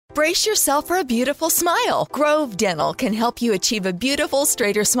Brace yourself for a beautiful smile. Grove Dental can help you achieve a beautiful,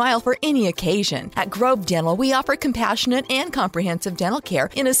 straighter smile for any occasion. At Grove Dental, we offer compassionate and comprehensive dental care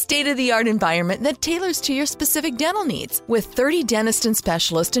in a state-of-the-art environment that tailors to your specific dental needs. With 30 dentists and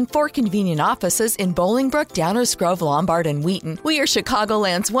specialists and 4 convenient offices in Bolingbrook, Downers Grove, Lombard, and Wheaton, we are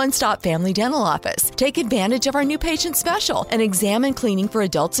Chicagoland's one-stop family dental office. Take advantage of our new patient special, an exam and cleaning for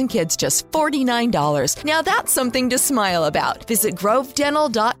adults and kids, just $49. Now that's something to smile about. Visit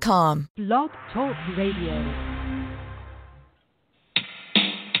grovedental.com. Blog Talk Radio.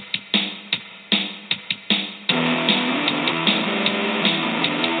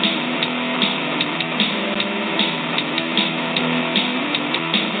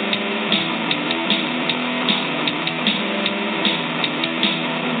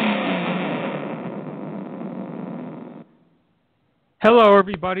 Hello,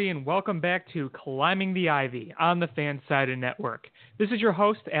 everybody, and welcome back to Climbing the Ivy on the Fansided Network. This is your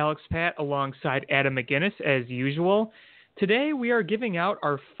host, Alex Pat, alongside Adam McGinnis, as usual. Today, we are giving out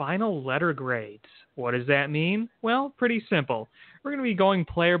our final letter grades. What does that mean? Well, pretty simple. We're going to be going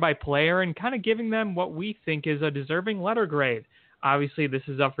player by player and kind of giving them what we think is a deserving letter grade. Obviously, this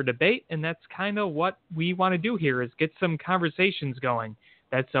is up for debate, and that's kind of what we want to do here, is get some conversations going.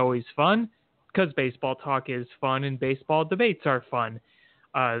 That's always fun, because baseball talk is fun and baseball debates are fun.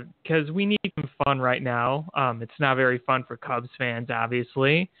 Because we need some fun right now. It's not very fun for Cubs fans,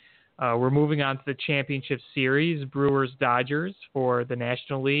 obviously. We're moving on to the championship series, Brewers-Dodgers for the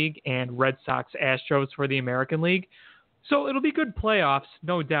National League and Red Sox-Astros for the American League. So it'll be good playoffs,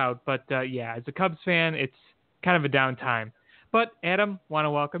 no doubt. But yeah, as a Cubs fan, it's kind of a downtime. But Adam, want to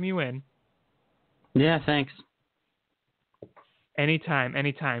welcome you in. Yeah, thanks.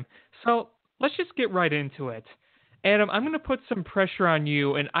 Anytime. So let's just get right into it. Adam, I'm going to put some pressure on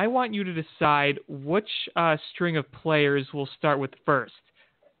you, and I want you to decide which string of players we'll start with first.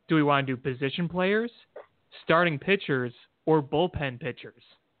 Do we want to do position players, starting pitchers, or bullpen pitchers?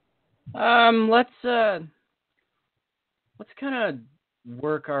 Let's kind of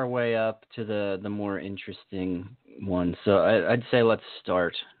work our way up to the more interesting one. So I'd say let's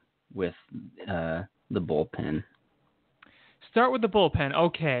start with the bullpen. Start with the bullpen.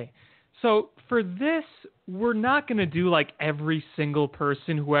 Okay. So for this, we're not going to do like every single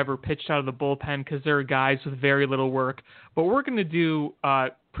person who ever pitched out of the bullpen because there are guys with very little work, but we're going to do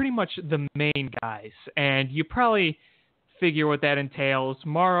pretty much the main guys. And you probably figure what that entails.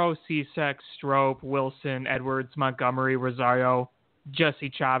 Morrow, Cishek, Strop, Wilson, Edwards, Montgomery, Rosario,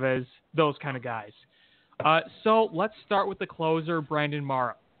 Jesse Chavez, those kind of guys. So let's start with the closer, Brandon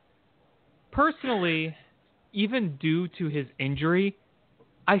Morrow. Personally, even due to his injury,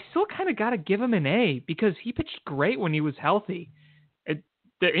 I still kind of got to give him an A because he pitched great when he was healthy.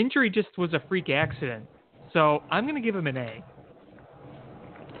 The injury just was a freak accident. So I'm going to give him an A.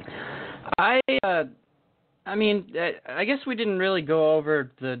 I mean, I guess we didn't really go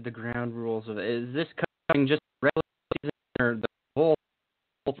over the ground rules of it. Is this covering just regular season or the whole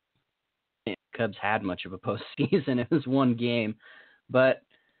Cubs had much of a postseason? It was one game. But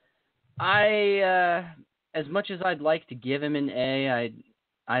as much as I'd like to give him an A,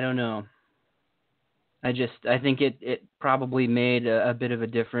 I don't know. I think it probably made a bit of a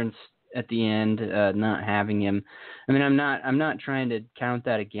difference at the end, not having him. I mean, I'm not trying to count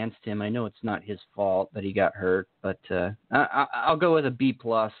that against him. I know it's not his fault that he got hurt, but I'll go with a B+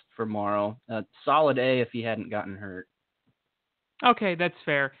 for Morrow. Solid A if he hadn't gotten hurt. Okay, that's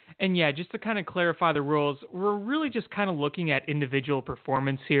fair. And yeah, just to kind of clarify the rules, we're really just kind of looking at individual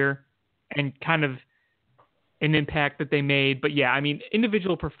performance here and kind of an impact that they made. But yeah, I mean,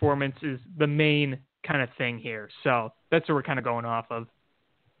 individual performance is the main kind of thing here. So that's what we're kind of going off of.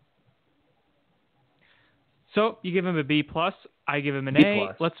 So you give him a B+, I give him an A.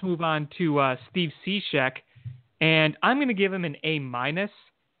 Let's move on to Steve Cishek, and I'm going to give him an A-.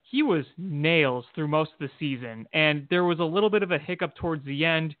 He was nails through most of the season, and there was a little bit of a hiccup towards the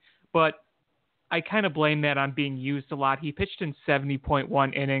end, but I kind of blame that on being used a lot. He pitched in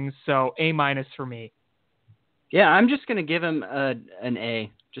 70.1 innings, so A- for me. Yeah, I'm just going to give him an A,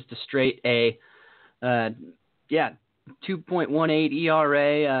 just a straight A. 2.18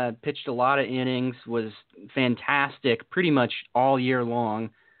 ERA, pitched a lot of innings, was fantastic pretty much all year long.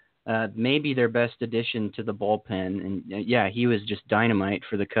 Maybe their best addition to the bullpen. And yeah, he was just dynamite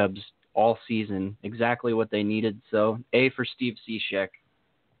for the Cubs all season, exactly what they needed. So A for Steve Cishek.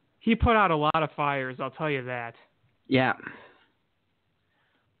 He put out a lot of fires, I'll tell you that. Yeah.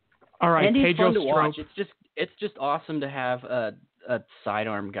 All right, and he's Pedro fun to watch. Strop. It's just awesome to have a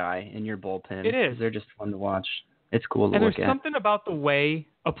sidearm guy in your bullpen. It is. They're just fun to watch. It's cool to and look there's at. something about the way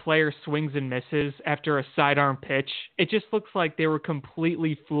a player swings and misses after a sidearm pitch. It just looks like they were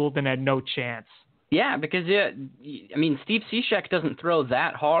completely fooled and had no chance. Yeah, because Steve Cishek doesn't throw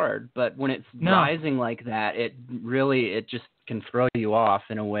that hard, but when it's rising like that, it just can throw you off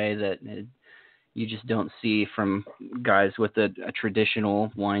in a way that you just don't see from guys with a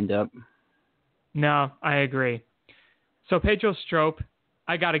traditional windup. No, I agree. So Pedro Strop,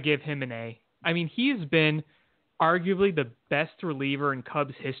 I got to give him an A. I mean, he has been arguably the best reliever in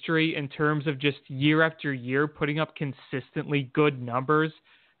Cubs history in terms of just year after year putting up consistently good numbers.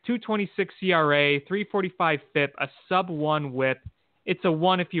 2.26 ERA, 3.45 FIP, a sub-1 WHIP. It's a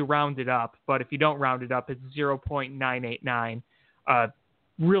 1 if you round it up, but if you don't round it up, it's 0.989.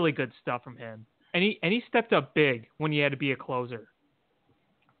 Really good stuff from him. And he stepped up big when he had to be a closer.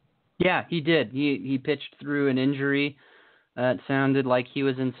 Yeah, he did. He pitched through an injury. It sounded like he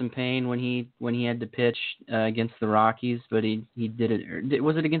was in some pain when he had to pitch against the Rockies, but he did it.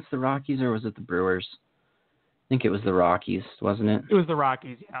 Was it against the Rockies or was it the Brewers? I think it was the Rockies, wasn't it? It was the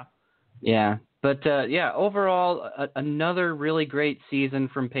Rockies, yeah. Yeah, but overall, another really great season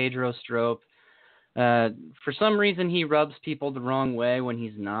from Pedro Strop. For some reason, he rubs people the wrong way when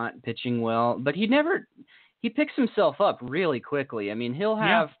he's not pitching well, but he picks himself up really quickly. I mean, he'll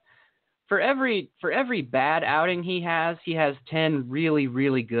have for every bad outing he has 10 really,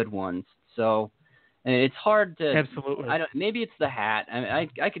 really good ones. So it's hard to. Absolutely. Maybe it's the hat.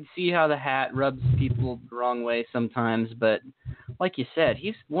 I could see how the hat rubs people the wrong way sometimes, but like you said,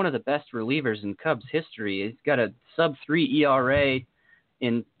 he's one of the best relievers in Cubs history. He's got a sub-3 ERA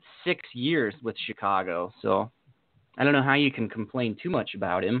in 6 years with Chicago, so I don't know how you can complain too much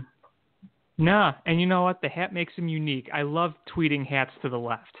about him. Nah, and you know what? The hat makes him unique. I love tweeting hats to the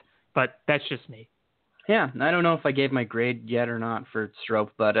left, but that's just me. Yeah, I don't know if I gave my grade yet or not for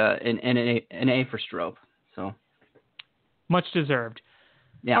Strop, but an A for Strop. So much deserved.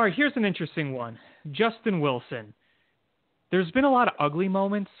 Yeah. All right, here's an interesting one. Justin Wilson. There's been a lot of ugly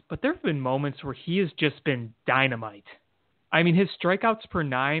moments, but there have been moments where he has just been dynamite. I mean, his strikeouts per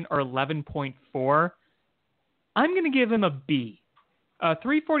 9 are 11.4. I'm going to give him a B.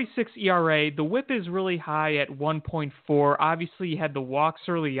 3.46 ERA. The WHIP is really high at 1.4. Obviously, he had the walks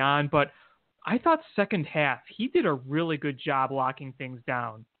early on, but I thought second half he did a really good job locking things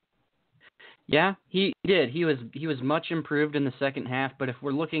down. Yeah, he did. He was much improved in the second half, but if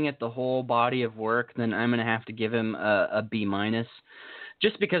we're looking at the whole body of work, then I'm going to have to give him a B-,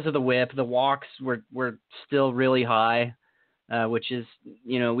 just because of the WHIP. The walks were still really high. Which is,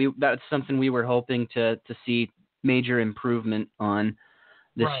 that's something we were hoping to see major improvement on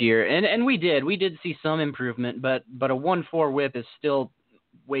this year. And we did see some improvement, but a 1.4 WHIP is still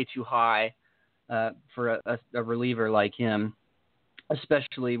way too high for a reliever like him,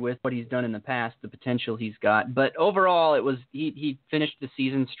 especially with what he's done in the past, the potential he's got. But overall, he finished the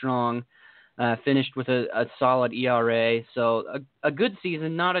season strong, finished with a solid ERA. So a good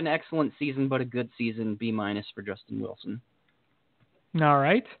season, not an excellent season, but a good season, B- for Justin Wilson. All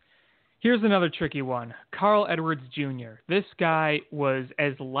right. Here's another tricky one. Carl Edwards Jr. This guy was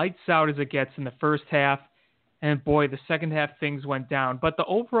as lights out as it gets in the first half, and boy, the second half things went down. But the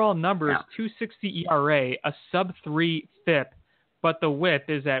overall number is 2.60 ERA, a sub-3 FIP, but the WHIP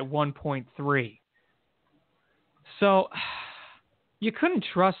is at 1.3. So you couldn't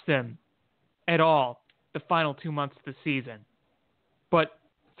trust him at all the final 2 months of the season. But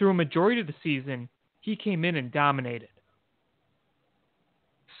through a majority of the season, he came in and dominated.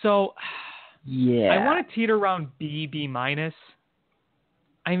 So, yeah, I want to teeter around B-.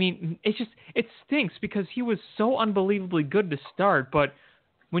 I mean, it stinks because he was so unbelievably good to start, but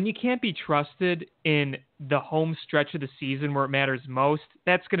when you can't be trusted in the home stretch of the season where it matters most,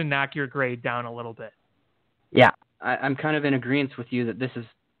 that's going to knock your grade down a little bit. Yeah, I'm kind of in agreement with you that this is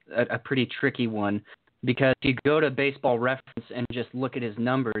a pretty tricky one because if you go to Baseball Reference and just look at his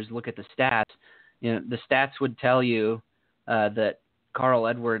numbers, look at the stats, the stats would tell you that Carl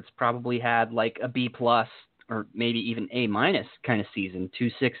Edwards probably had like a B+ or maybe even A- kind of season,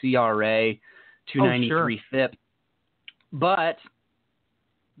 2.6 ERA, 2.93 FIP. But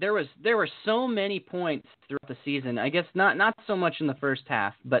there were so many points throughout the season. I guess not so much in the first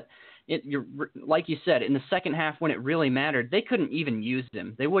half, but like you said, in the second half when it really mattered, they couldn't even use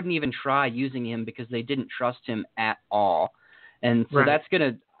him. They wouldn't even try using him because they didn't trust him at all. And so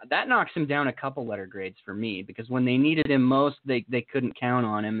that knocks him down a couple letter grades for me because when they needed him most, they couldn't count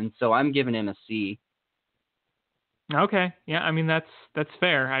on him, and so I'm giving him a C. Okay, yeah, I mean that's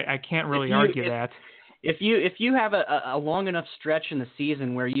fair. I can't really argue that. If you have a long enough stretch in the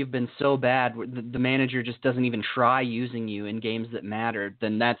season where you've been so bad, the manager just doesn't even try using you in games that mattered,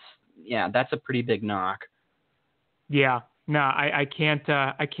 then that's a pretty big knock. Yeah, no, I can't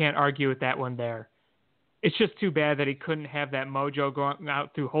argue with that one there. It's just too bad that he couldn't have that mojo going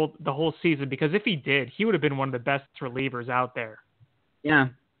out through the whole season, because if he did, he would have been one of the best relievers out there. Yeah.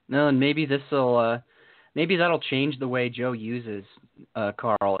 No, and maybe maybe that'll change the way Joe uses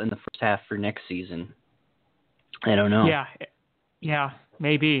Carl in the first half for next season. I don't know. Yeah,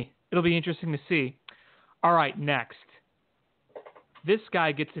 maybe. It'll be interesting to see. All right, next. This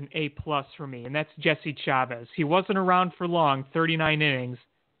guy gets an A+ for me, and that's Jesse Chavez. He wasn't around for long, 39 innings,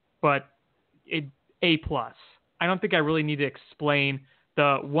 but A+. I don't think I really need to explain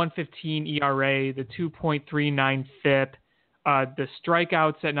the 1.15 ERA, the 2.39 FIP, the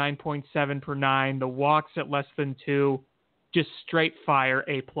strikeouts at 9.7 per 9, the walks at less than 2, just straight fire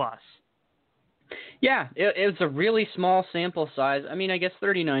A+. Yeah, it was a really small sample size. I mean, I guess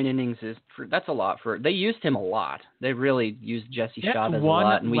 39 innings that's a lot they used him a lot. They really used Jesse Chavez a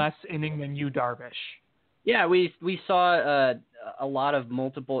lot. One less inning than Yu Darvish. Yeah, we saw a lot of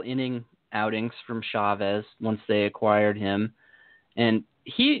multiple inning outings from Chavez once they acquired him, and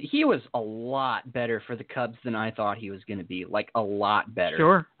he was a lot better for the Cubs than I thought he was going to be. Like, a lot better.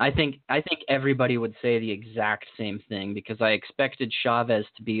 Sure. I think everybody would say the exact same thing, because I expected Chavez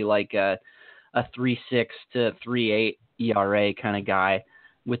to be like a 3.6 to 3.8 ERA kind of guy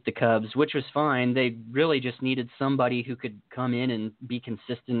with the Cubs, which was fine. They really just needed somebody who could come in and be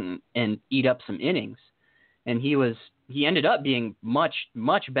consistent and eat up some innings. And he ended up being much,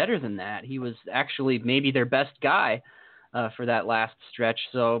 much better than that. He was actually maybe their best guy for that last stretch.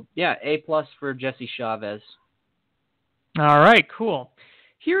 So, yeah, A+ for Jesse Chavez. All right, cool.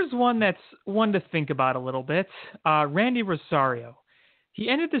 Here's one that's one to think about a little bit. Randy Rosario. He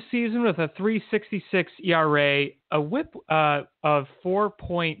ended the season with a 3.66 ERA, a WHIP of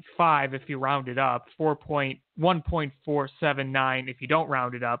 4.5 if you round it up, 1.479 if you don't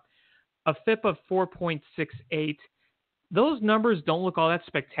round it up, a FIP of 4.68. Those numbers don't look all that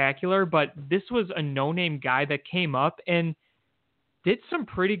spectacular, but this was a no-name guy that came up and did some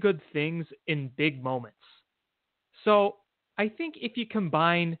pretty good things in big moments. So I think if you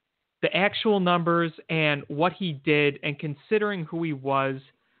combine the actual numbers and what he did, and considering who he was,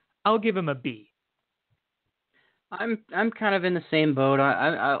 I'll give him a B. I'm kind of in the same boat.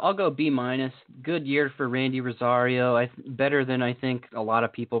 I'll go B-. Good year for Randy Rosario. Better than I think a lot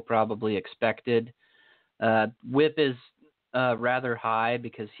of people probably expected. WHIP is rather high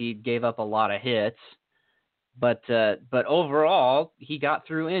because he gave up a lot of hits, but overall he got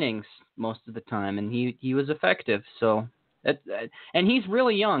through innings most of the time, and he was effective. So. And he's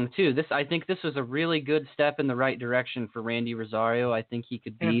really young too. I think this was a really good step in the right direction for Randy Rosario. I think he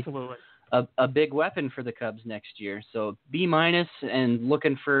could be a big weapon for the Cubs next year. So B- and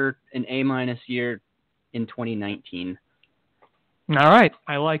looking for an A- year in 2019. All right,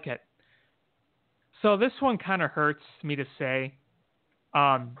 I like it. So this one kind of hurts me to say,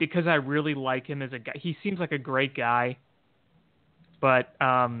 because I really like him as a guy. He seems like a great guy, but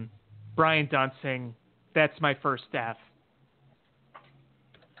Brian Dunsing, that's my first F.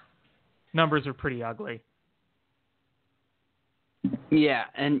 Numbers are pretty ugly. Yeah,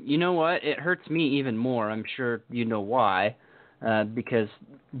 and you know what? It hurts me even more. I'm sure you know why. Because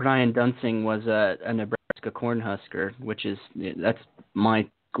Brian Dunsing was a Nebraska Cornhusker, that's my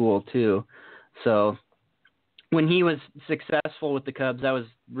school too. So when he was successful with the Cubs, that was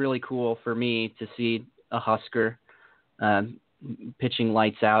really cool for me to see a Husker pitching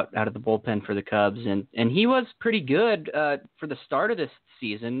lights out of the bullpen for the Cubs, and he was pretty good for the start of this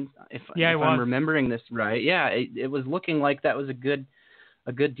season. If I'm remembering this right, yeah, it was looking like that was a good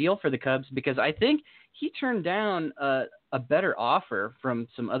deal for the Cubs, because I think he turned down a better offer from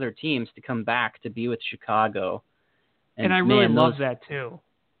some other teams to come back to be with Chicago, and I really love that too.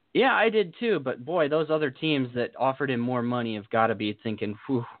 Yeah, I did too. But boy, those other teams that offered him more money have got to be thinking,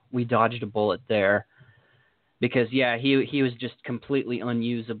 "Whew, we dodged a bullet there." Because yeah, he was just completely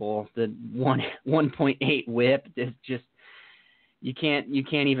unusable. The 1.8 WHIP is just you can't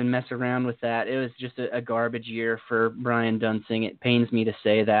even mess around with that. It was just a garbage year for Brian Dunsing. It pains me to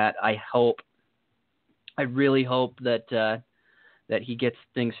say that. I really hope that he gets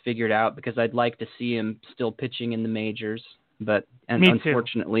things figured out, because I'd like to see him still pitching in the majors. But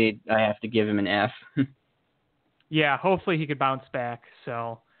unfortunately, I have to give him an F. Yeah, hopefully he could bounce back.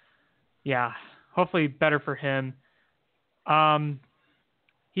 So yeah. Hopefully better for him.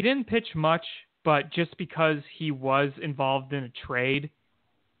 He didn't pitch much, but just because he was involved in a trade,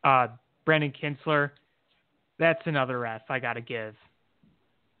 Brandon Kintzler, that's another F I got to give.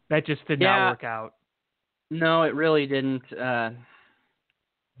 That just did not work out. No, it really didn't. I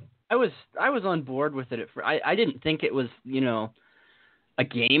was on board with it. I didn't think it was, a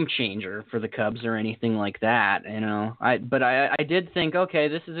game changer for the Cubs or anything like that, you know. But I did think, okay,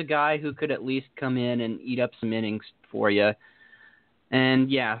 this is a guy who could at least come in and eat up some innings for you. And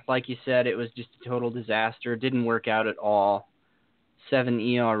yeah, like you said, it was just a total disaster. It didn't work out at all. 7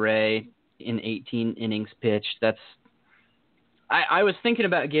 ERA in 18 innings pitched. I was thinking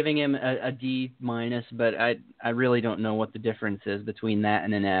about giving him a D minus, but I really don't know what the difference is between that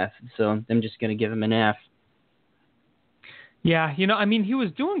and an F. So I'm just going to give him an F. Yeah, I mean, he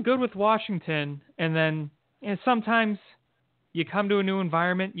was doing good with Washington, and then sometimes you come to a new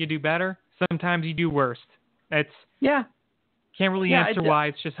environment, you do better. Sometimes you do worse. Can't really answer why.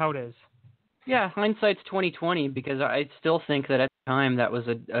 It's just how it is. Yeah, hindsight's 20/20 because I still think that at the time that was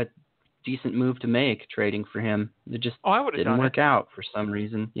a decent move to make, trading for him. It just didn't work out for some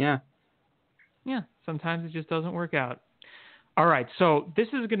reason. Yeah. Yeah, sometimes it just doesn't work out. All right, so this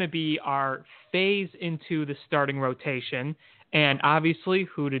is going to be our phase into the starting rotation, and obviously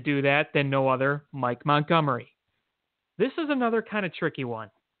who to do that than no other Mike Montgomery. This is another kind of tricky one.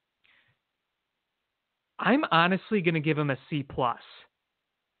 I'm honestly going to give him a C+.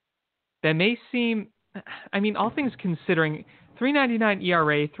 That may seem, I mean, all things considering, 3.99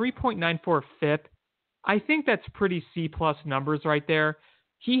 ERA, 3.94 FIP, I think that's pretty C+ numbers right there.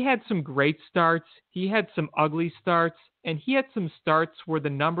 He had some great starts, he had some ugly starts, and he had some starts where the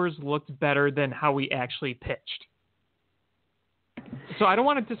numbers looked better than how he actually pitched. So I don't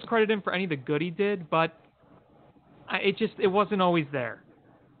want to discredit him for any of the good he did, but it wasn't always there.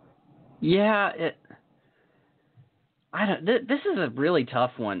 Yeah, this is a really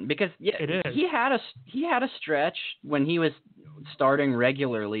tough one because it is. He had a stretch when he was starting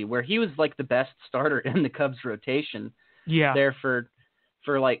regularly where he was like the best starter in the Cubs rotation. Yeah. There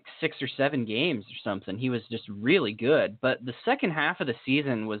for like 6 or 7 games or something. He was just really good. But the second half of the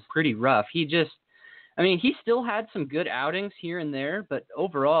season was pretty rough. He still had some good outings here and there, but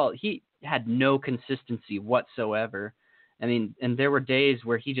overall he had no consistency whatsoever. I mean, and there were days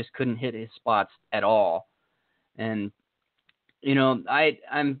where he just couldn't hit his spots at all. And,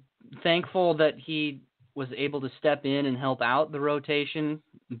 I'm thankful that he was able to step in and help out the rotation.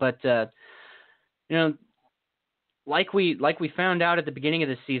 But, like we found out at the beginning of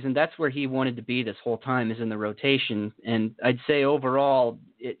the season, that's where he wanted to be this whole time, is in the rotation. And I'd say overall,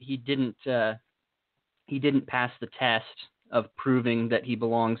 he didn't pass the test of proving that he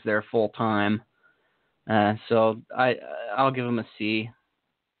belongs there full time. So I'll give him a C.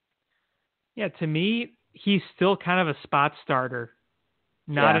 Yeah, to me, he's still kind of a spot starter,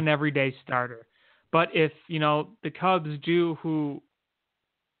 not an everyday starter. But if the Cubs do who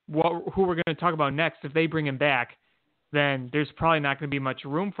we're going to talk about next, if they bring him back, then there's probably not going to be much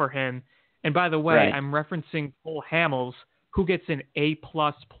room for him. And by the way, right. I'm referencing Cole Hamels, who gets an A++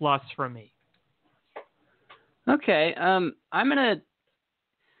 from me. Okay, I'm gonna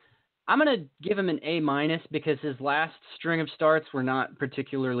give him an A- because his last string of starts were not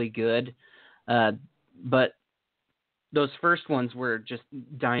particularly good, but those first ones were just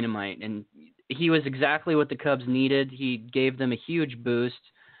dynamite, and he was exactly what the Cubs needed. He gave them a huge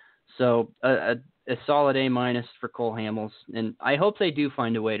boost, so a solid A- for Cole Hamels, and I hope they do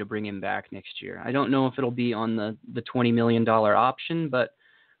find a way to bring him back next year. I don't know if it'll be on the $20 million option, but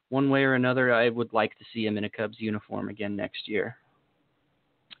one way or another, I would like to see him in a Cubs uniform again next year.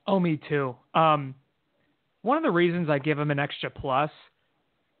 Oh, me too. One of the reasons I give him an extra plus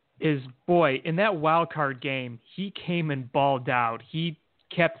is, boy, in that wild card game, he came and balled out. He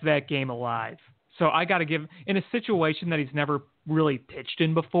kept that game alive. So I got to give, in a situation that he's never really pitched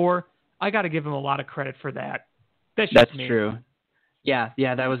in before, I got to give him a lot of credit for that. That's me. True. Yeah,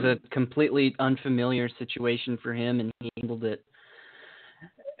 that was a completely unfamiliar situation for him, and he handled it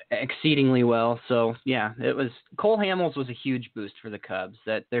exceedingly well. So yeah, Cole Hamels was a huge boost for the Cubs.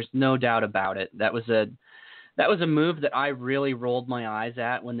 That there's no doubt about it. That was a move that I really rolled my eyes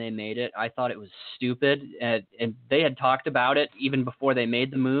at when they made it. I thought it was stupid, and they had talked about it even before they made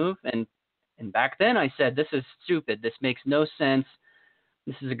the move. And back then I said, this is stupid. This makes no sense.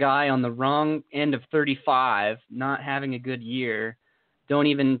 This is a guy on the wrong end of 35, not having a good year.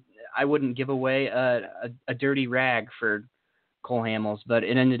 I wouldn't give away a dirty rag for Cole Hamels, but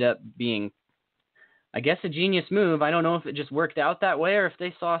it ended up being, I guess, a genius move. I don't know if it just worked out that way or if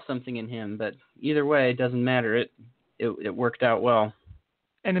they saw something in him, but either way, it doesn't matter. It worked out well.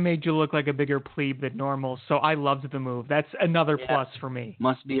 And it made you look like a bigger plebe than normal, so I loved the move. That's another plus for me.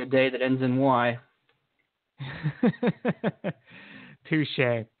 Must be a day that ends in Y.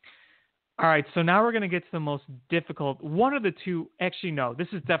 Touche. All right, so now we're going to get to the most difficult, one of the two. Actually, no, this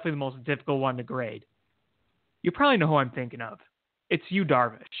is definitely the most difficult one to grade. You probably know who I'm thinking of. It's Yu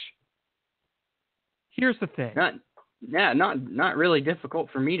Darvish. Here's the thing. Yeah, not really difficult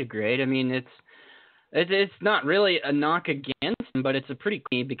for me to grade. I mean, it's not really a knock against him, but it's a pretty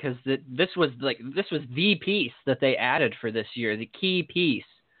key because this was the piece that they added for this year, the key piece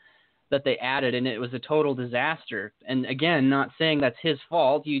that they added, and it was a total disaster. And again, not saying that's his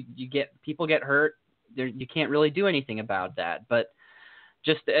fault. People get hurt. You can't really do anything about that. But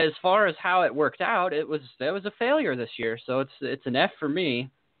just as far as how it worked out, it was a failure this year. So it's an F for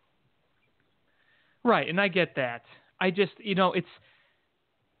me. Right, and I get that. I just,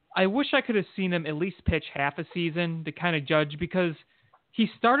 I wish I could have seen him at least pitch half a season to kind of judge, because he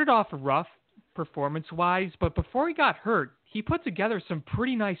started off rough performance-wise, but before he got hurt, he put together some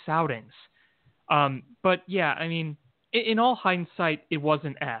pretty nice outings. But yeah, I mean, in all hindsight, it was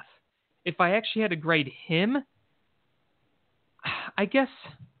an F. If I actually had to grade him, I guess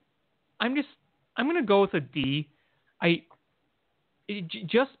I'm going to go with a D.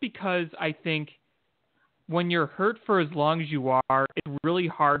 Just because I think when you're hurt for as long as you are, it's really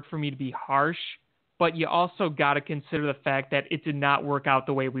hard for me to be harsh, but you also got to consider the fact that it did not work out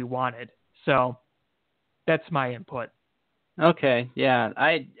the way we wanted. So that's my input. Okay, yeah.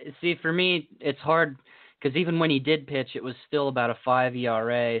 I see. For me, it's hard because even when he did pitch, it was still about a 5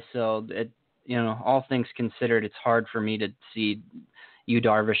 ERA. So all things considered, it's hard for me to see Yu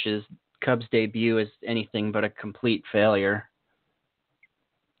Darvish's Cubs debut as anything but a complete failure.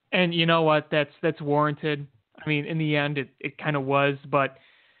 And you know what? That's warranted. I mean, in the end, it kind of was, but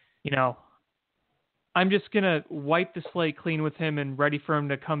I'm just gonna wipe the slate clean with him and ready for him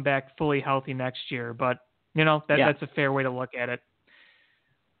to come back fully healthy next year. But that's a fair way to look at it.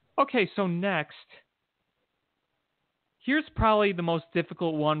 Okay, so next, here's probably the most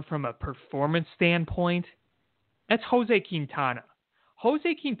difficult one from a performance standpoint. That's Jose Quintana.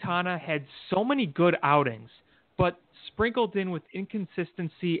 Jose Quintana had so many good outings, but sprinkled in with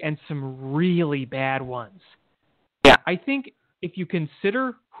inconsistency and some really bad ones. Yeah. I think if you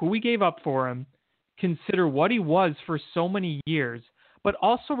consider who we gave up for him, consider what he was for so many years, but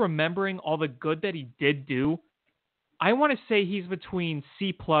also remembering all the good that he did do, I want to say he's between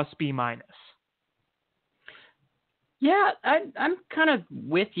C+, B-. Yeah, I'm kind of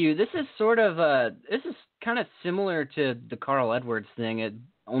with you. This is kind of similar to the Carl Edwards thing.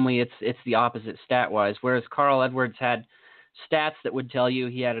 Only it's the opposite stat-wise. Whereas Carl Edwards had stats that would tell you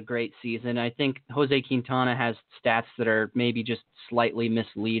he had a great season, I think Jose Quintana has stats that are maybe just slightly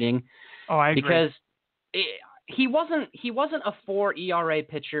misleading. Oh, I agree. Because he wasn't a 4 ERA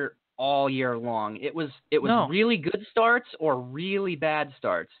pitcher all year long. It was really good starts or really bad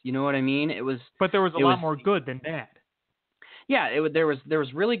starts. You know what I mean? But there was a lot more good than bad. Yeah, there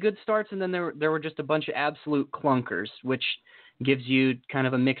was really good starts, and then there were just a bunch of absolute clunkers, which gives you kind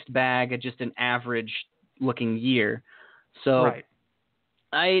of a mixed bag of just an average looking year. So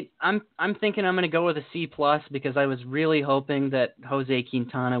right. I'm thinking I'm going to go with a C+ because I was really hoping that Jose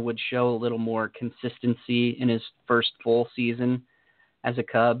Quintana would show a little more consistency in his first full season as a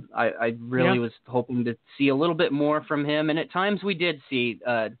Cub. I really was hoping to see a little bit more from him, and at times we did see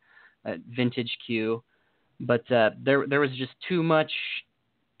vintage Q, but there was just too much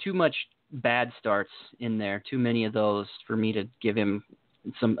bad starts in there, too many of those for me to give him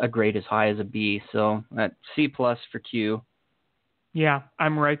a grade as high as a B. So C+ for Q. Yeah,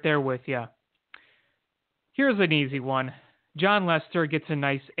 I'm right there with you. Here's an easy one. Jon Lester gets a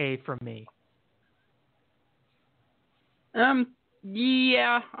nice A from me.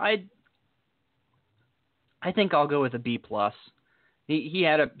 Yeah, I think I'll go with a B+. He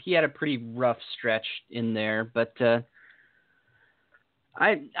had a pretty rough stretch in there, but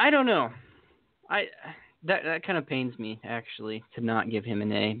I don't know. That kind of pains me actually to not give him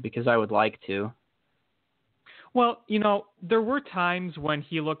an A because I would like to. Well, there were times when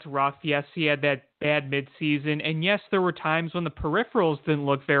he looked rough. Yes, he had that bad midseason. And yes, there were times when the peripherals didn't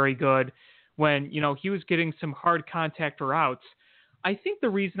look very good, when, he was getting some hard contact or outs. I think the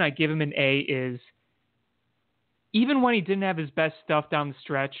reason I give him an A is even when he didn't have his best stuff down the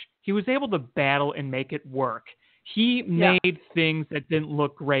stretch, he was able to battle and make it work. He made things that didn't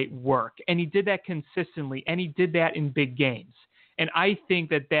look great work, and he did that consistently, and he did that in big games. And I think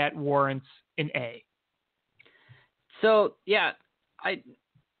that warrants an A. So yeah, I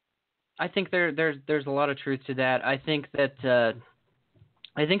think there's a lot of truth to that. I think that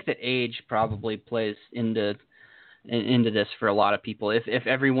age probably plays into this for a lot of people. If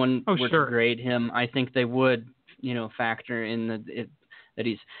everyone were to grade him, I think they would factor in that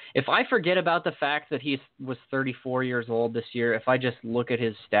he's. If I forget about the fact that he was 34 years old this year, if I just look at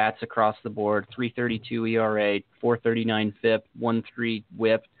his stats across the board, 3.32 ERA, 4.39 FIP, 1.3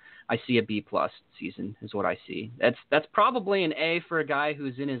 WHIP. I see a B+ season is what I see. That's probably an A for a guy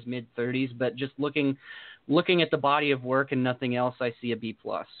who's in his mid-30s, but just looking looking at the body of work and nothing else, I see a B+.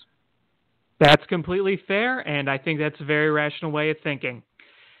 That's completely fair, and I think that's a very rational way of thinking.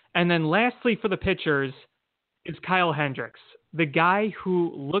 And then lastly for the pitchers is Kyle Hendricks, the guy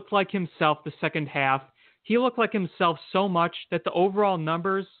who looked like himself the second half. He looked like himself so much that the overall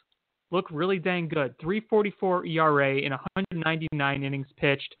numbers look really dang good. 3.44 ERA in 199 innings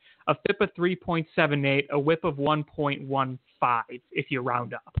pitched, a FIP of 3.78, a WHIP of 1.15 if you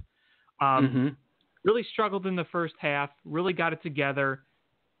round up. Really struggled in the first half, really got it together,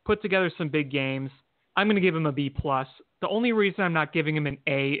 put together some big games. I'm going to give him a B+. The only reason I'm not giving him an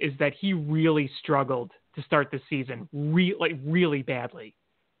A is that he really struggled to start the season, really badly.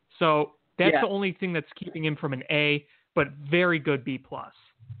 So that's the only thing that's keeping him from an A, but very good B+.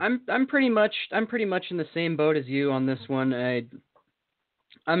 I'm pretty much in the same boat as you on this one. I'm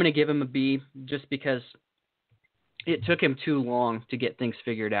going to give him a B just because it took him too long to get things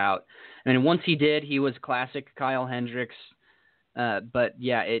figured out. And once he did, he was classic Kyle Hendricks. But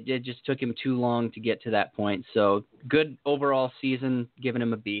yeah, it just took him too long to get to that point. So good overall season, giving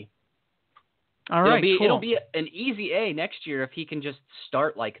him a B. All right, cool. It'll be an easy A next year if he can just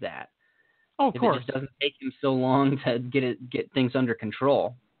start like that. Oh, of course. It just doesn't take him so long to get things under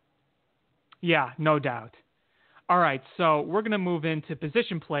control. Yeah, no doubt. All right, so we're going to move into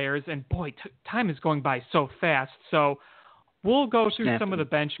position players, and boy, time is going by so fast. So we'll go through some of the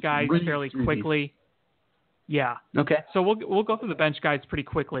bench guys fairly quickly. Yeah. Okay. So we'll go through the bench guys pretty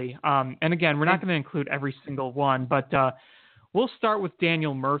quickly. And again, we're not going to include every single one, but we'll start with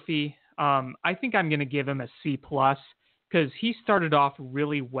Daniel Murphy. I think I'm going to give him a C+, because he started off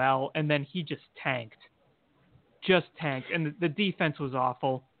really well, and then he just tanked. And the defense was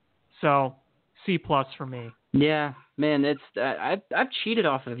awful. So C+ for me. Yeah, man, I've cheated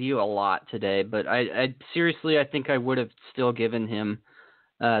off of you a lot today, but I seriously, I think I would have still given him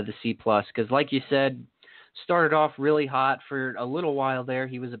the C+, because like you said, started off really hot for a little while there.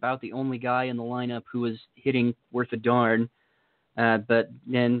 He was about the only guy in the lineup who was hitting worth a darn. But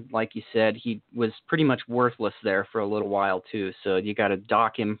then, like you said, he was pretty much worthless there for a little while too. So you got to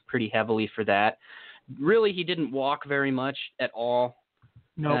dock him pretty heavily for that. Really, he didn't walk very much at all.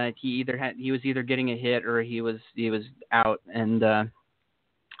 Nope. He was either getting a hit or he was out. And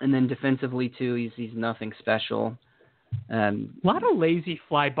then defensively too, he's nothing special. A lot of lazy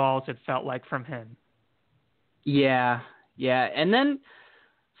fly balls, it felt like, from him. Yeah. And then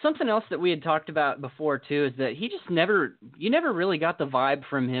something else that we had talked about before too is that you never really got the vibe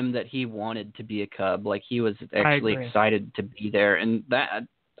from him that he wanted to be a Cub. Like he was actually excited to be there, and that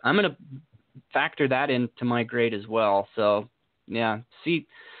I'm going to factor that into my grade as well. So yeah, C+,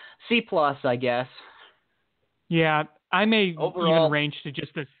 I guess. Yeah, I may overall, even range to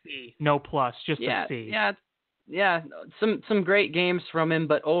just a C, no plus, just a C. Yeah, some great games from him,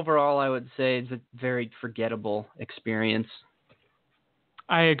 but overall I would say it's a very forgettable experience.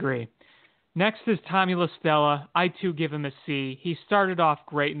 I agree. Next is Tommy La Stella. I too give him a C. He started off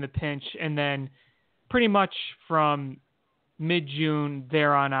great in the pinch, and then pretty much from mid-June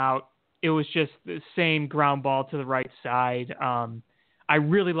there on out, it was just the same ground ball to the right side. I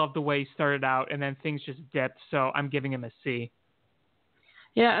really loved the way he started out, and then things just dipped. So I'm giving him a C.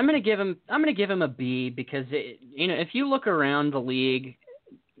 Yeah, I'm gonna give him a B because if you look around the league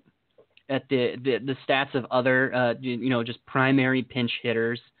at the stats of other just primary pinch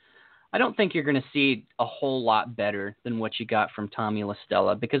hitters, I don't think you're gonna see a whole lot better than what you got from Tommy La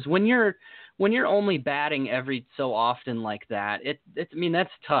Stella, because when you're only batting every so often like that,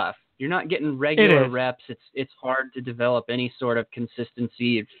 that's tough. You're not getting regular reps. It's hard to develop any sort of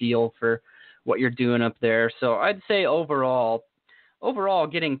consistency and feel for what you're doing up there. So I'd say overall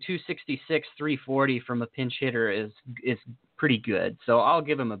getting 266, 340 from a pinch hitter is pretty good. So I'll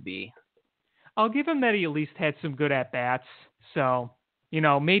give him a B. I'll give him that he at least had some good at-bats. So,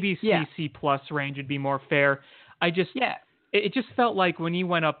 maybe C+ range would be more fair. It just felt like when he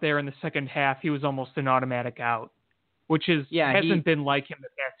went up there in the second half, he was almost an automatic out, which hasn't been like him the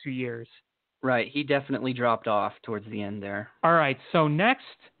past 2 years. Right. He definitely dropped off towards the end there. All right. So next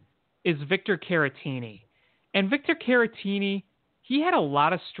is Victor Caratini. And Victor Caratini, he had a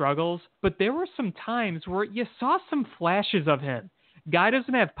lot of struggles, but there were some times where you saw some flashes of him. Guy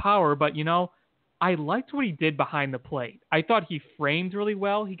doesn't have power, but, I liked what he did behind the plate. I thought he framed really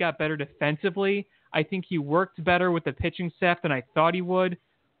well. He got better defensively. I think he worked better with the pitching staff than I thought he would,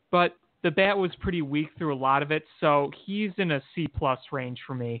 but the bat was pretty weak through a lot of it, so he's in a C+ range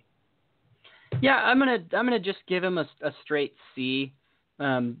for me. Yeah, I'm gonna just give him a straight C.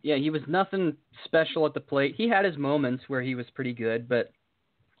 He was nothing special at the plate. He had his moments where he was pretty good, but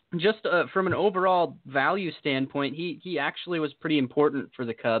just from an overall value standpoint, he actually was pretty important for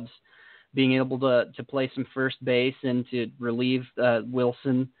the Cubs. being able to play some first base and to relieve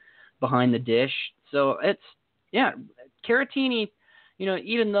Wilson behind the dish. So Caratini,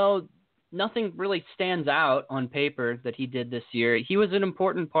 even though nothing really stands out on paper that he did this year, he was an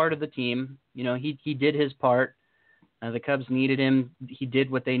important part of the team. He did his part. The Cubs needed him. He did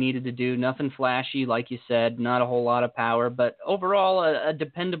what they needed to do. Nothing flashy, like you said, not a whole lot of power, but overall a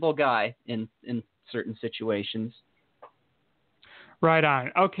dependable guy in certain situations. Right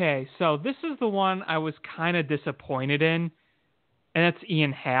on. Okay, so this is the one I was kind of disappointed in, and that's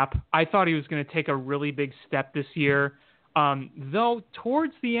Ian Happ. I thought he was going to take a really big step this year. Though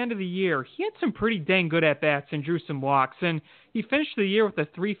towards the end of the year, he had some pretty dang good at-bats and drew some walks, and he finished the year with a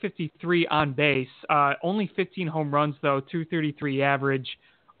 .353 on base, only 15 home runs, though, .233 average,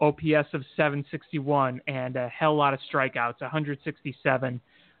 OPS of .761, and a hell lot of strikeouts, 167.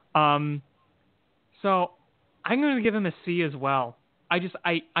 So I'm going to give him a C as well.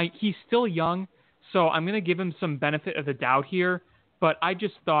 He's still young, so I'm going to give him some benefit of the doubt here, but I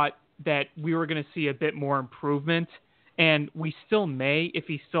just thought that we were going to see a bit more improvement. And we still may if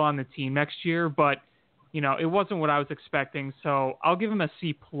he's still on the team next year, but, it wasn't what I was expecting, so I'll give him a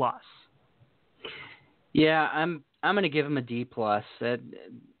C+. Yeah, I'm going to give him a D+.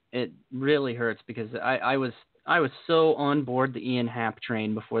 It really hurts because I was so on board the Ian Happ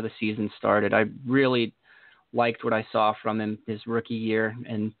train before the season started. I really liked what I saw from him his rookie year,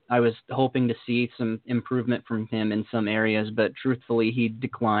 and I was hoping to see some improvement from him in some areas, but truthfully, he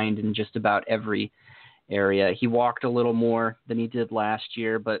declined in just about every area. He walked a little more than he did last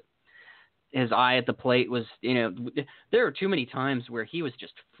year, but his eye at the plate was, there were too many times where he was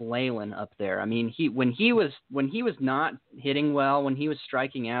just flailing up there. I mean, when he was not hitting well, when he was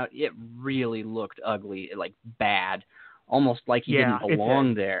striking out, it really looked ugly, like bad, almost like he didn't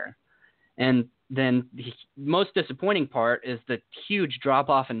belong there. And then the most disappointing part is the huge drop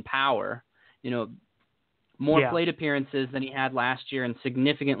off in power. More plate appearances than he had last year and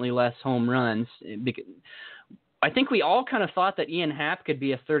significantly less home runs. I think we all kind of thought that Ian Happ could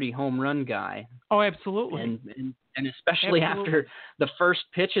be a 30 home run guy. Oh, absolutely. And especially after the first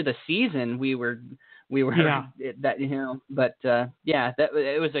pitch of the season, we were that, but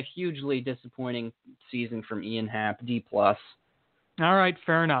it was a hugely disappointing season from Ian Happ, D+. All right,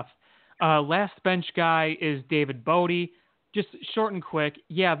 fair enough. Last bench guy is David Bote. Just short and quick,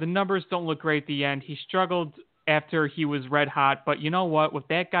 the numbers don't look great at the end. He struggled after he was red hot, but you know what? What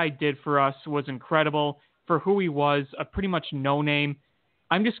that guy did for us was incredible for who he was, a pretty much no-name.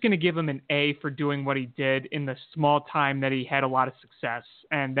 I'm just going to give him an A for doing what he did in the small time that he had a lot of success,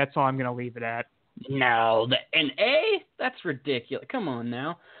 and that's all I'm going to leave it at. No, an A? That's ridiculous. Come on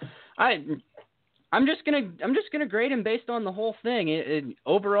now. I'm just gonna grade him based on the whole thing.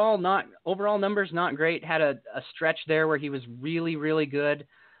 Overall numbers not great. Had a stretch there where he was really, really good.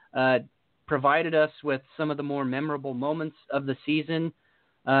 Provided us with some of the more memorable moments of the season.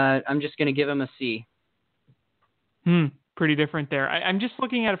 I'm just gonna give him a C. Pretty different there. I'm just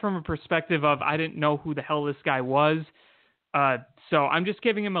looking at it from a perspective of I didn't know who the hell this guy was. So I'm just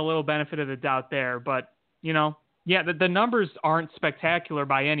giving him a little benefit of the doubt there. But the numbers aren't spectacular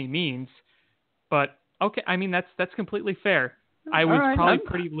by any means. But okay, I mean that's completely fair. I was probably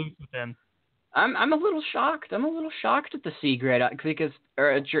pretty loose with him. I'm a little shocked. I'm a little shocked at the C grade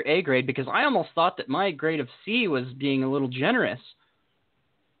or at your A grade because I almost thought that my grade of C was being a little generous.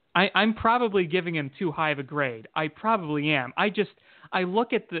 I'm probably giving him too high of a grade. I probably am. I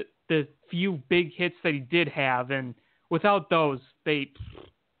look at the few big hits that he did have, and without those, they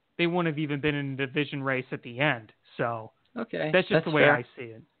wouldn't have even been in the division race at the end. So that's just the way fair. I see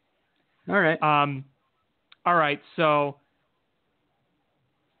it. All right. All right. So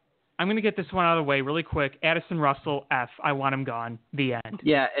I'm going to get this one out of the way really quick. Addison Russell, F. I want him gone. The end.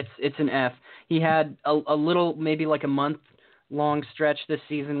 Yeah, it's an F. He had a little, maybe like a month-long stretch this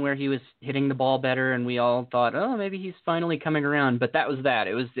season where he was hitting the ball better, and we all thought, oh, maybe he's finally coming around. But that was that.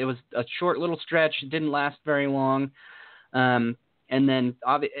 It was a short little stretch. It didn't last very long. And then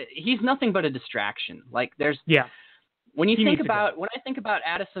he's nothing but a distraction. Like When I think about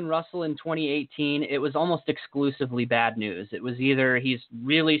Addison Russell in 2018, it was almost exclusively bad news. It was either he's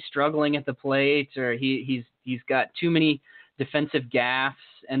really struggling at the plate, or he's got too many defensive gaffes,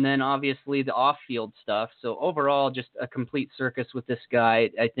 and then obviously the off-field stuff. So overall, just a complete circus with this guy.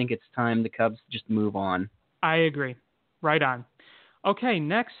 I think it's time the Cubs just move on. I agree. Right on. Okay,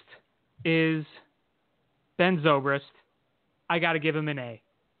 next is Ben Zobrist. I got to give him an A.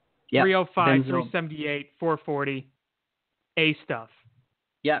 Yep. 305, 378, 440. A stuff.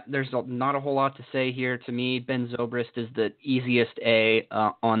 Yeah, there's not a whole lot to say here. To me, Ben Zobrist is the easiest A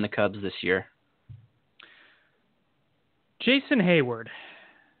on the Cubs this year. Jason Hayward,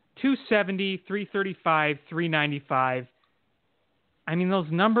 270, 335, 395. I mean, those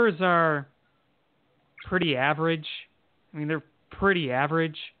numbers are pretty average. I mean, they're pretty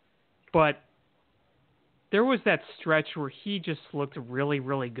average, but there was that stretch where he just looked really,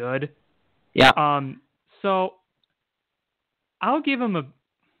 really good. Yeah. So I'll give him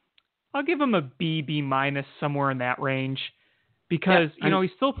a B minus, somewhere in that range, because he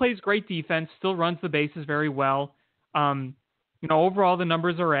still plays great defense, still runs the bases very well. Overall the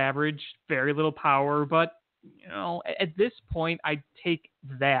numbers are average, very little power, but at this point I'd take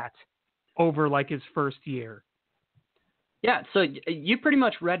that over like his first year. Yeah, so you pretty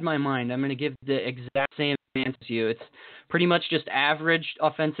much read my mind. I'm going to give the exact same answer to you. It's pretty much just average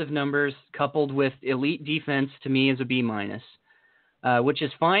offensive numbers coupled with elite defense. To me, is a B minus, which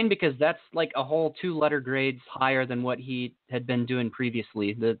is fine because that's like a whole 2-letter grades higher than what he had been doing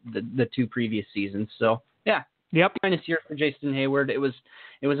previously, the 2 previous seasons. So yeah, yep, minus year for Jason Heyward. It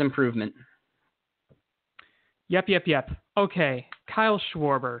was improvement. Yep. Okay, Kyle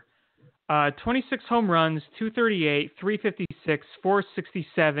Schwarber. 26 home runs, 238, 356,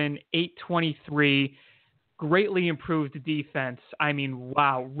 467, 823. Greatly improved defense. I mean,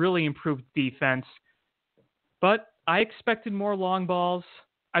 wow, really improved defense. But I expected more long balls.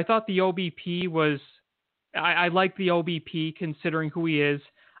 I thought the OBP was... I like the OBP considering who he is.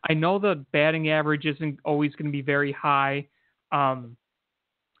 I know the batting average isn't always going to be very high. I'm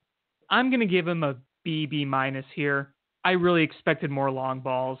going to give him a B minus here. I really expected more long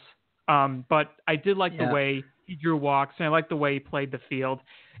balls. But I did like the way he drew walks, and I like the way he played the field.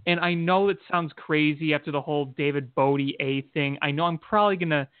 And I know it sounds crazy after the whole David Bodie A thing. I know I'm probably going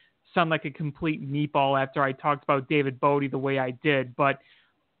to sound like a complete meatball after I talked about David Bodie the way I did. But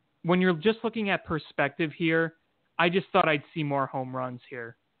when you're just looking at perspective here, I just thought I'd see more home runs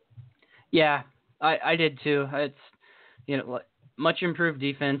here. Yeah, I did too. It's, much improved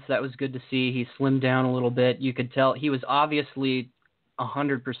defense. That was good to see. He slimmed down a little bit. You could tell he was obviously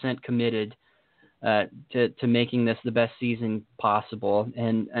 100% committed to making this the best season possible,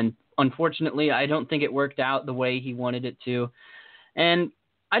 and unfortunately, I don't think it worked out the way he wanted it to, and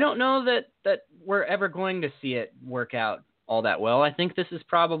I don't know that we're ever going to see it work out all that well. I think this is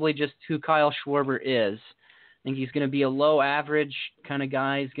probably just who Kyle Schwarber is. I think he's going to be a low average kind of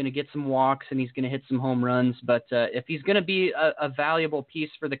guy. He's going to get some walks and he's going to hit some home runs, but if he's going to be a valuable piece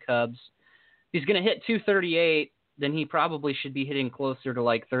for the Cubs, if he's going to hit 238. Then he probably should be hitting closer to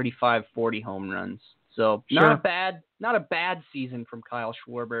like 35, 40 home runs. So not a bad season from Kyle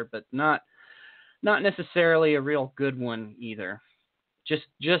Schwarber, but not necessarily a real good one either.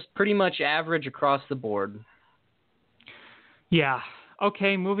 Just pretty much average across the board. Yeah.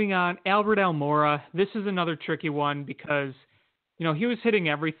 Okay, moving on. Albert Almora. This is another tricky one because, he was hitting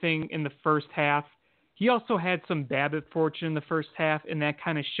everything in the first half. He also had some BABIP fortune in the first half, and that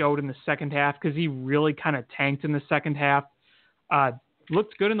kind of showed in the second half because he really kind of tanked in the second half.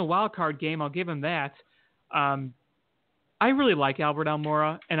 Looked good in the wild card game. I'll give him that. I really like Albert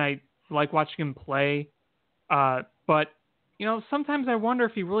Almora, and I like watching him play. But, sometimes I wonder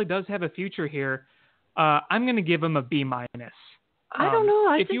if he really does have a future here. I'm going to give him a B minus. I don't know.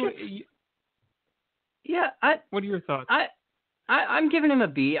 What are your thoughts? I'm giving him a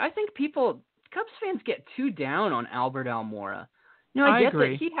B. I think Cubs fans get too down on Albert Almora. I get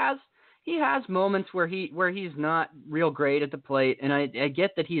agree. that he has moments where he's not real great at the plate, and I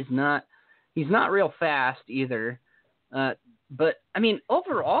get that he's not real fast either. But I mean,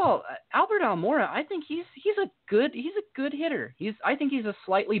 overall, Albert Almora, I think he's a good hitter. I think he's a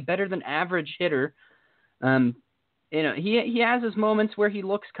slightly better than average hitter. He has his moments where he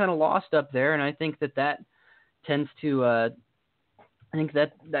looks kind of lost up there, and I think that tends to. I think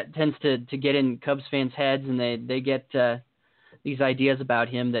that tends to get in Cubs fans' heads, and they get these ideas about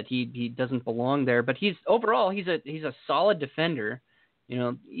him that he doesn't belong there. But he's a solid defender.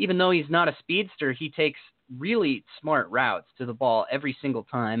 Even though he's not a speedster, he takes really smart routes to the ball every single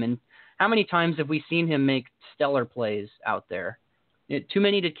time. And how many times have we seen him make stellar plays out there? Too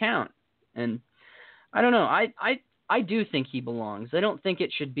many to count. And I don't know. I do think he belongs. I don't think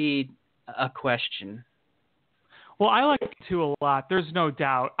it should be a question. Well, I like it too a lot. There's no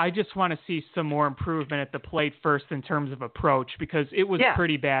doubt. I just want to see some more improvement at the plate first in terms of approach because it was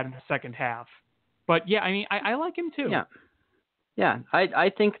pretty bad in the second half. But yeah, I mean, I like him too. Yeah.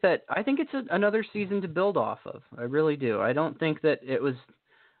 I think it's another season to build off of. I really do. I don't think it was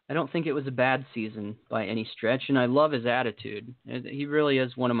a bad season by any stretch, and I love his attitude. He really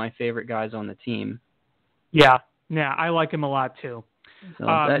is one of my favorite guys on the team. Yeah, I like him a lot too. So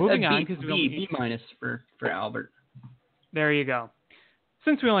moving on, B minus for Albert. There you go.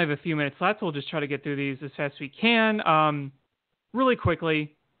 Since we only have a few minutes left, we'll just try to get through these as fast as we can. Really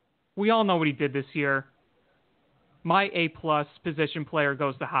quickly, We all know what he did this year. My A-plus position player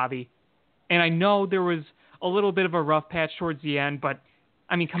goes to Javi. And I know there was a little bit of a rough patch towards the end, but,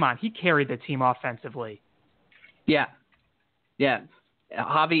 I mean, come on. He carried the team offensively. Yeah.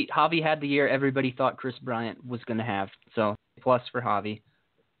 Javi had the year everybody thought Chris Bryant was going to have. So, plus for Javi.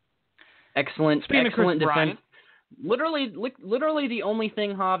 Excellent defense. Bryant, Literally the only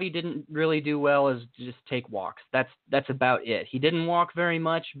thing Javi didn't really do well is just take walks. That's about it. He didn't walk very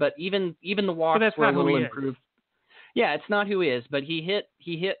much, but even the walks were a little improved. Yeah, it's not who he is, but he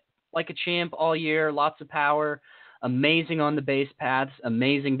hit like a champ all year, lots of power, amazing on the base paths,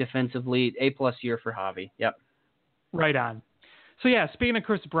 amazing defensively, A+ year for Javi. Yep. Right on. So yeah, speaking of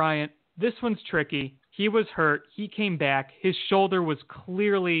Chris Bryant, this one's tricky. He was hurt. He came back. His shoulder was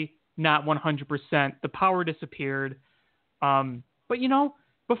clearly not 100%. The power disappeared. But, you know,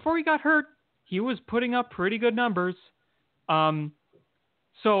 before he got hurt, he was putting up pretty good numbers.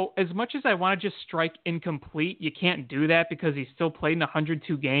 So as much as I want to just strike incomplete, you can't do that because he still played in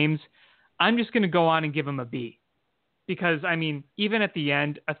 102 games. I'm just going to go on and give him a B. Because, I mean, even at the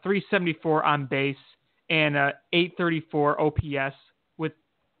end, a 374 on base and a 834 OPS with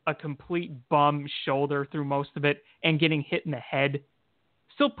a complete bum shoulder through most of it and getting hit in the head.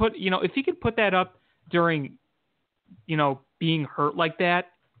 Still put, you know, if he could put that up during, you know, being hurt like that,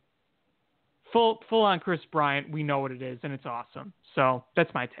 full on Chris Bryant, we know what it is, and it's awesome. So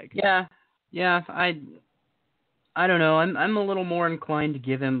that's my take. Yeah. I don't know. I'm a little more inclined to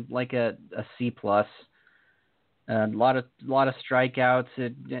give him like a C+. A lot of strikeouts.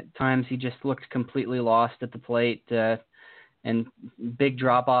 At times he just looked completely lost at the plate, and big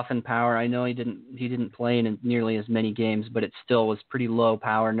drop off in power. I know he didn't play in nearly as many games, but it still was pretty low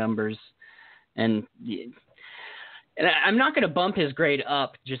power numbers. And I'm not going to bump his grade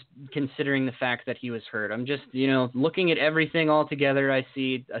up just considering the fact that he was hurt. I'm just, you know, looking at everything all together, I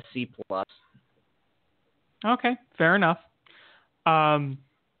see a C+. Okay, fair enough.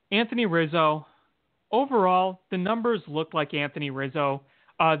 Anthony Rizzo. Overall, the numbers looked like Anthony Rizzo.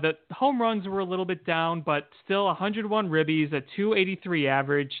 The home runs were a little bit down, but still 101 ribbies, a 283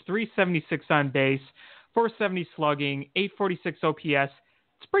 average, 376 on base, 470 slugging, 846 OPS.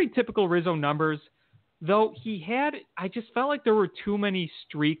 It's pretty typical Rizzo numbers. Though I just felt like there were too many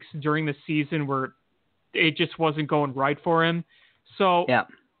streaks during the season where it just wasn't going right for him. So yeah.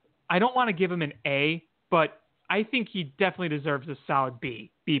 I don't want to give him an A, but I think he definitely deserves a solid B+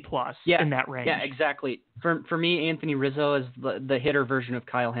 in that range. Yeah, exactly. For me, Anthony Rizzo is the hitter version of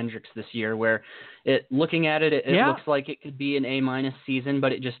Kyle Hendricks this year, where looking at it looks like it could be an A- season,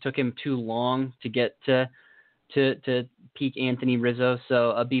 but it just took him too long to get to peak Anthony Rizzo.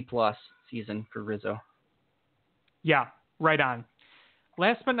 So a B+ season for Rizzo. Yeah, right on.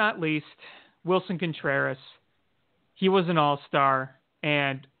 Last but not least, Wilson Contreras. He was an all-star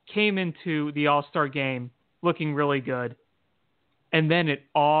and came into the all-star game looking really good. And then it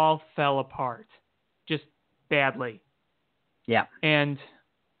all fell apart. Just badly. Yeah. And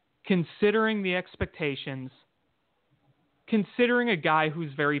considering the expectations, considering a guy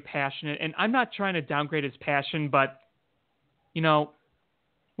who's very passionate, and I'm not trying to downgrade his passion, but, you know,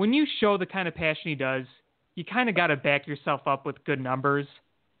 when you show the kind of passion he does, you kind of got to back yourself up with good numbers.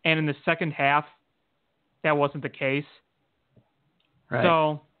 And in the second half, that wasn't the case. Right.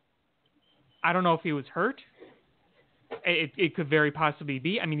 So I don't know if he was hurt. It could very possibly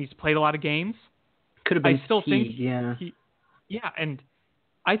be. I mean, he's played a lot of games. Could have been. I still think yeah. And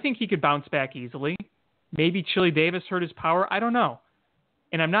I think he could bounce back easily. Maybe Chili Davis hurt his power. I don't know.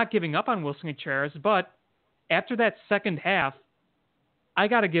 And I'm not giving up on Wilson Contreras, but after that second half, I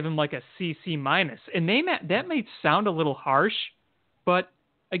got to give him like a C+. And that may sound a little harsh, but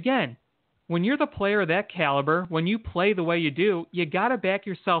again, when you're the player of that caliber, when you play the way you do, you got to back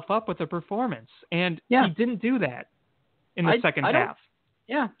yourself up with a performance. And he didn't do that in the second half.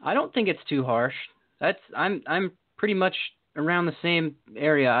 Yeah, I don't think it's too harsh. I'm pretty much around the same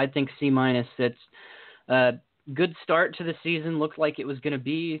area. I think C-. It's a good start to the season. Looked like it was going to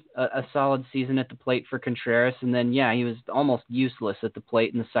be a solid season at the plate for Contreras, and then he was almost useless at the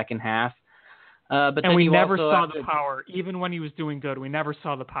plate in the second half. But then we never saw the power, even when he was doing good. We never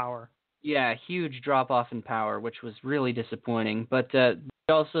saw the power. Yeah, huge drop-off in power, which was really disappointing. But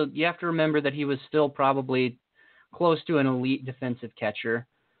also, you have to remember that he was still probably close to an elite defensive catcher.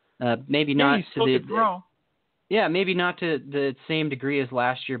 Maybe not to the maybe not to the same degree as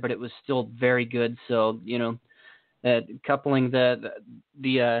last year, but it was still very good. So coupling the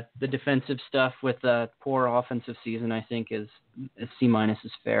defensive stuff with a poor offensive season, I think is C-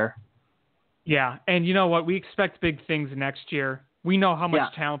 is fair. Yeah, and you know what? We expect big things next year. We know how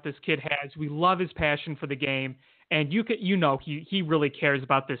much talent this kid has. We love his passion for the game. And he really cares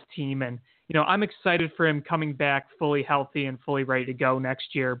about this team. And, I'm excited for him coming back fully healthy and fully ready to go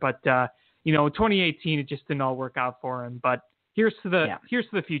next year. But, 2018, it just didn't all work out for him. But here's to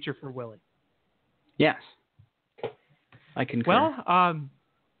the future for Willie. Yes. I concur. Well,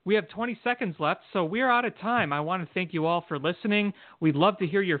 we have 20 seconds left, so we're out of time. I want to thank you all for listening. We'd love to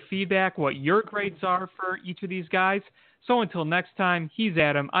hear your feedback, what your grades are for each of these guys. So until next time, he's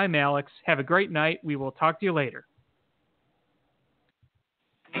Adam, I'm Alex. Have a great night. We will talk to you later.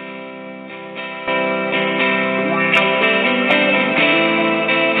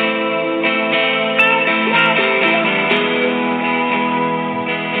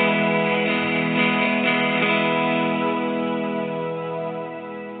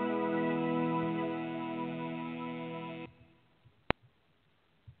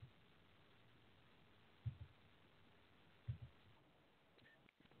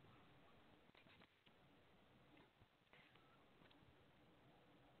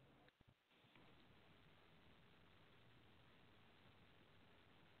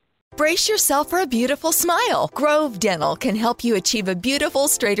 Brace yourself for a beautiful smile. Grove Dental can help you achieve a beautiful,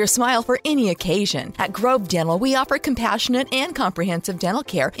 straighter smile for any occasion. At Grove Dental, we offer compassionate and comprehensive dental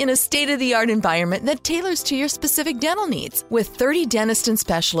care in a state-of-the-art environment that tailors to your specific dental needs. With 30 dentists and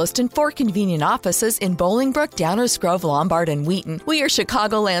specialists in 4 convenient offices in Bolingbrook, Downers Grove, Lombard, and Wheaton, we are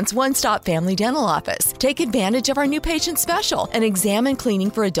Chicagoland's one-stop family dental office. Take advantage of our new patient special, an exam and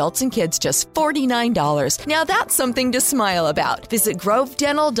cleaning for adults and kids, just $49. Now that's something to smile about. Visit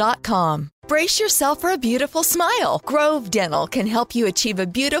grovedental.com. Brace yourself for a beautiful smile. Grove Dental can help you achieve a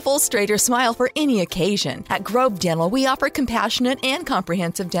beautiful, straighter smile for any occasion. At Grove Dental, we offer compassionate and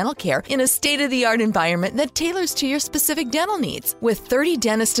comprehensive dental care in a state-of-the-art environment that tailors to your specific dental needs. With 30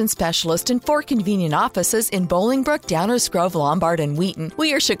 dentists and specialists in 4 convenient offices in Bolingbrook, Downers Grove, Lombard, and Wheaton,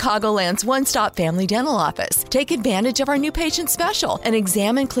 we are Chicagoland's one-stop family dental office. Take advantage of our new patient special, an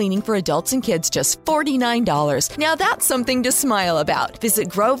exam and cleaning for adults and kids, just $49. Now that's something to smile about. Visit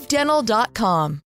grovedental.com.